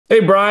Hey,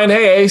 Brian.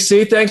 Hey,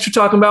 AC. Thanks for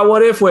talking about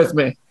What If with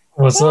me.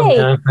 What's up,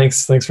 man?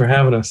 Thanks for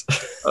having us.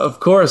 Of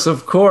course,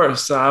 of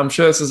course. I'm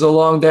sure this is a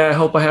long day. I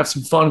hope I have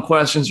some fun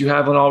questions you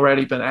haven't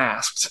already been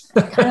asked.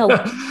 Kind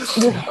of,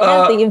 you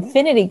have the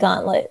Infinity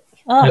Gauntlet.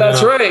 Oh.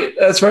 That's right.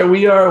 That's right.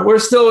 We're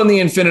still in the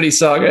Infinity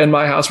Saga in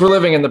my house. We're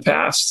living in the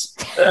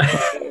past.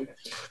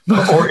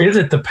 Or is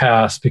it the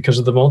past because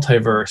of the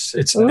multiverse?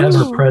 It's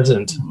ever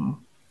present.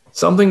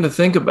 Something to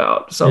think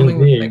about.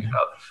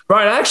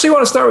 Brian, I actually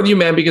want to start with you,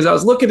 man, because I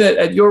was looking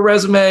at your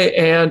resume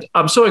and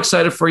I'm so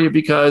excited for you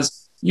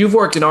because you've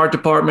worked in art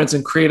departments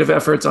and creative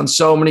efforts on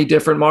so many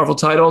different Marvel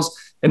titles.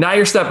 And now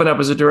you're stepping up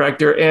as a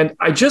director. And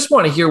I just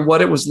want to hear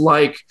what it was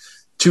like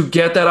to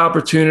get that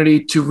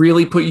opportunity to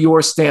really put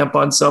your stamp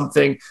on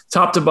something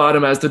top to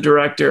bottom as the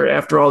director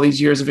after all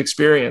these years of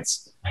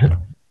experience.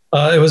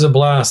 It was a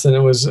blast, and it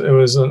was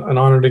an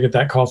honor to get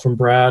that call from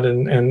Brad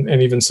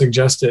and even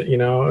suggest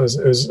it. I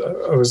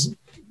was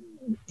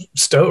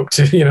stoked,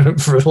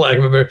 for lack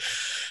of a better,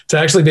 to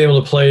actually be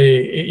able to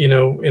play,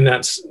 in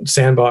that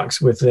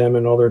sandbox with them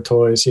and all their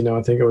toys.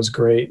 I think it was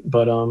great.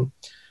 But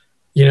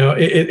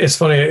it's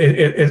funny.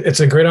 It's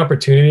a great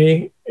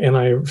opportunity, and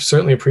I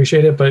certainly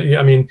appreciate it. But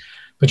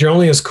but you're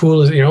only as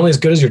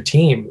good as your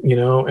team,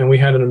 And we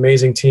had an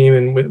amazing team,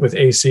 and with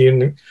AC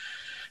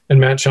and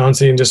Matt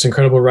Chauncey, and just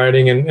incredible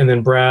writing, and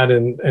then Brad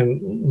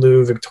and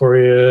Lou,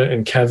 Victoria,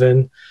 and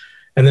Kevin,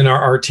 and then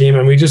our art team.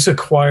 And we just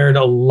acquired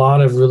a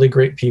lot of really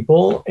great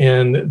people,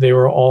 and they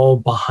were all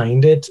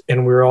behind it.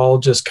 And we were all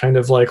just kind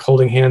of like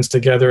holding hands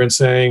together and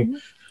saying,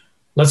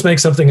 let's make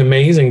something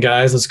amazing,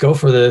 guys. Let's go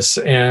for this.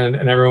 And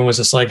everyone was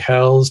just like,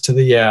 hells to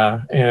the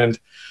yeah. And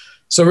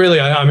so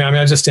really,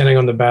 I was just standing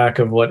on the back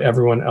of what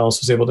everyone else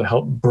was able to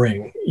help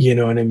bring, you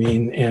know what I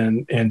mean?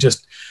 And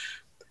just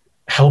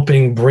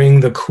helping bring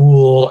the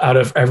cool out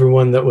of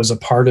everyone that was a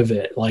part of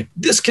it. Like,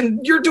 this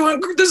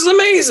is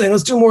amazing.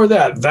 Let's do more of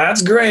that.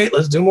 That's great.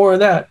 Let's do more of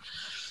that.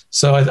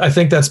 So I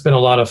think that's been a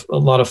lot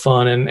of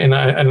fun.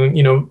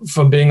 And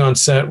from being on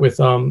set with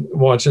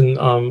watching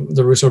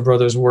the Russo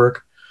brothers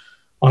work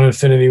on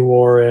Infinity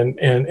War and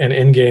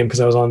Endgame, because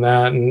I was on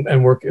that,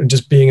 and work,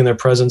 just being in their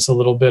presence a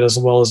little bit, as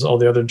well as all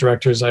the other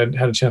directors I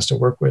had a chance to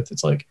work with.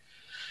 It's like,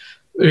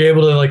 you're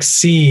able to like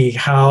see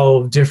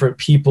how different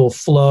people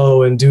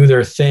flow and do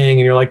their thing.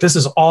 And you're like, this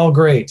is all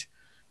great.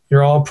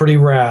 You're all pretty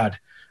rad,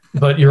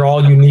 but you're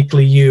all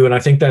uniquely you. And I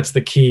think that's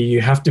the key.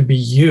 You have to be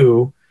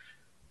you,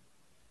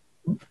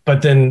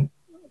 but then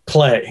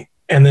play,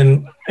 and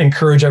then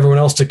encourage everyone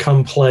else to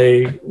come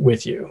play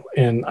with you.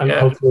 And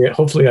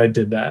hopefully I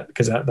did that,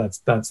 because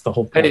that's the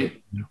whole point. Hey,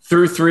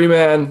 through 3,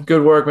 man,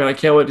 good work, man. I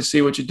can't wait to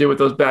see what you did with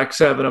those back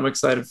 7. I'm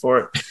excited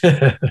for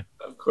it.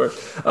 Of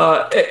course.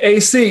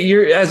 AC,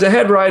 you're, as a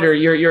head writer,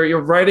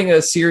 you're writing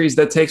a series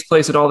that takes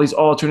place at all these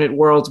alternate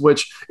worlds,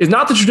 which is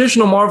not the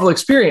traditional Marvel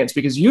experience,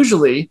 because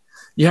usually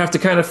you have to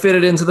kind of fit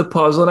it into the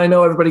puzzle. And I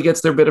know everybody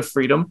gets their bit of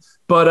freedom,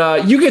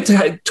 but you get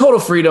to total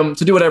freedom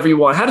to do whatever you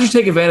want. How did you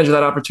take advantage of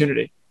that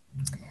opportunity?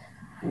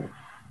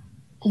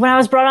 When I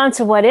was brought on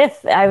to What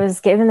If, I was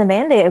given the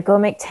mandate of go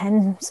make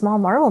 10 small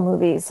Marvel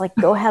movies. Like,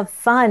 go have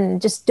fun.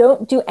 Just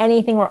don't do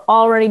anything we're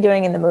already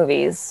doing in the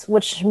movies,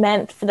 which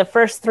meant for the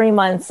first 3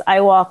 months,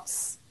 I walked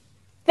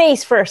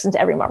face first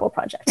into every Marvel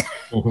project.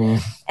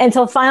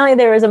 Until finally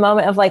there was a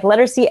moment of like, let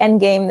her see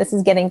Endgame. This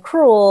is getting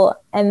cruel.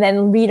 And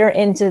then read her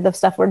into the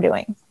stuff we're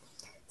doing.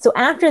 So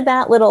after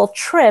that little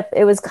trip,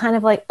 it was kind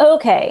of like,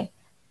 okay,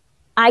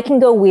 I can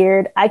go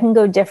weird. I can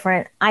go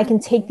different. I can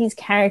take these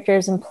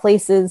characters in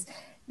places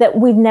that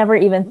we've never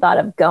even thought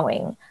of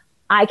going.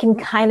 I can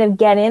kind of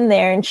get in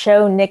there and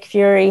show Nick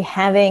Fury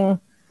having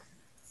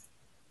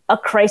a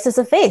crisis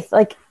of faith.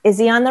 Like, is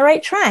he on the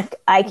right track?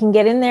 I can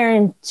get in there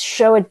and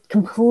show a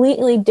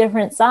completely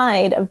different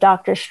side of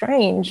Doctor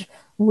Strange,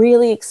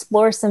 really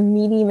explore some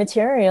meaty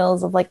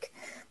materials of like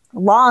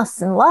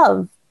loss and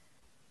love.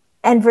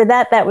 And for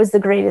that was the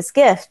greatest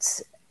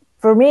gift.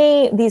 For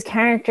me, these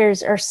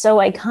characters are so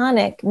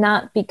iconic,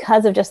 not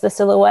because of just the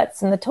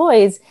silhouettes and the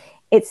toys.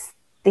 It's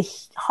the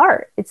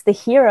heart, it's the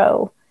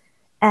hero,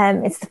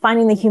 and it's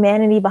finding the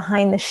humanity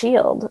behind the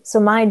shield. So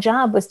my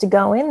job was to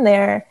go in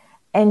there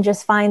and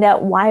just find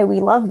out why we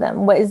love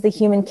them. What is the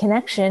human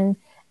connection,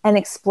 and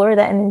explore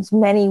that in as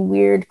many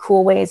weird,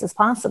 cool ways as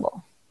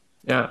possible.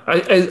 Yeah,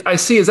 I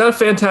see. Is that a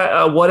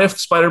fantastic? What if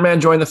Spider-Man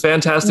joined the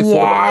Fantastic Four?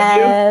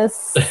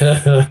 Yes.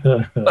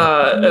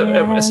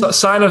 A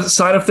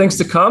sign of things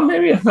to come,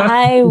 maybe.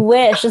 I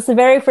wish. It's the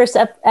very first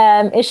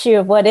issue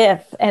of What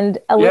If, and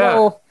I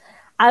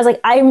was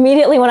like, I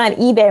immediately went on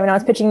eBay when I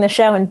was pitching the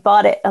show and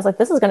bought it. I was like,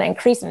 this is going to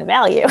increase in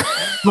value.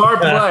 Smart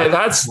play.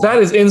 That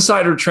is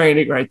insider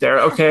training right there.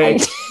 Okay.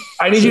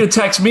 I need you to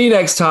text me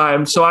next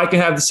time so I can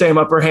have the same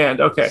upper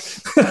hand. Okay.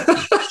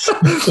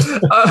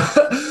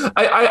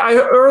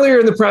 I earlier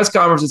in the press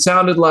conference, it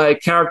sounded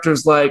like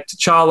characters like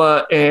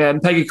T'Challa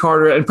and Peggy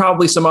Carter and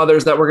probably some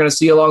others that we're going to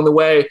see along the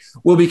way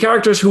will be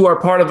characters who are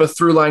part of a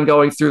through line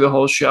going through the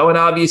whole show. And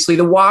obviously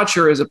the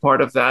Watcher is a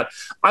part of that.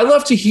 I'd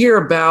love to hear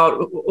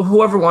about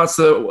whoever wants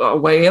to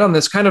weigh in on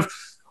this kind of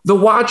the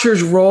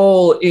Watcher's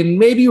role in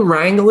maybe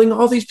wrangling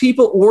all these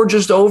people or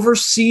just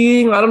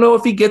overseeing? I don't know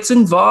if he gets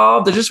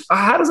involved.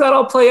 How does that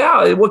all play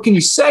out? What can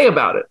you say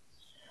about it?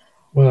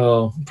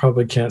 Well,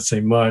 probably can't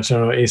say much. I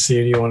don't know, AC,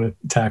 do you want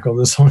to tackle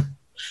this one?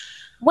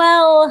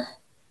 Well,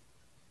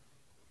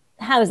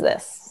 how's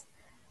this?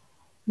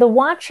 The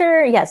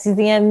Watcher, yes, he's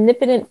the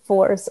omnipotent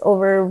force he's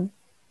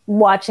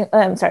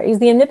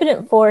the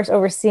omnipotent force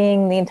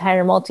overseeing the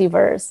entire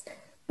multiverse.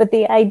 But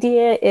the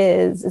idea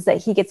is that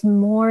he gets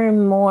more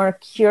and more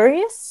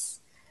curious,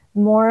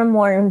 more and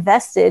more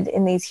invested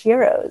in these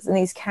heroes and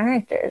these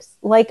characters.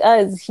 Like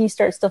us, he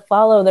starts to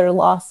follow their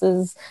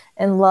losses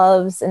and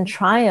loves and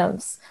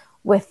triumphs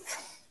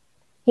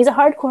he's a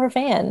hardcore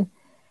fan.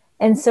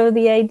 And so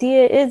the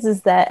idea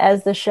is that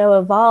as the show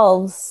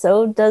evolves,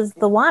 so does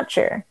the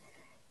Watcher.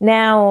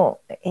 Now,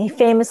 he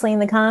famously in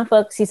the comic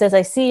books, he says,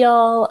 I see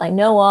all, I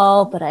know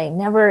all, but I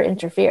never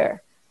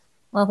interfere.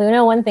 Well, if we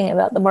know one thing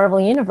about the Marvel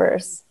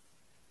Universe,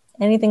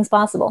 anything's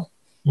possible.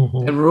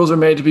 Mm-hmm. And rules are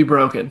made to be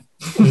broken.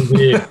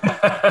 Indeed.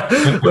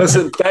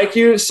 Listen, thank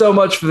you so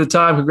much for the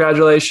time.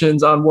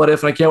 Congratulations on What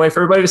If, and I can't wait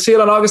for everybody to see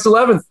it on August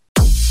 11th.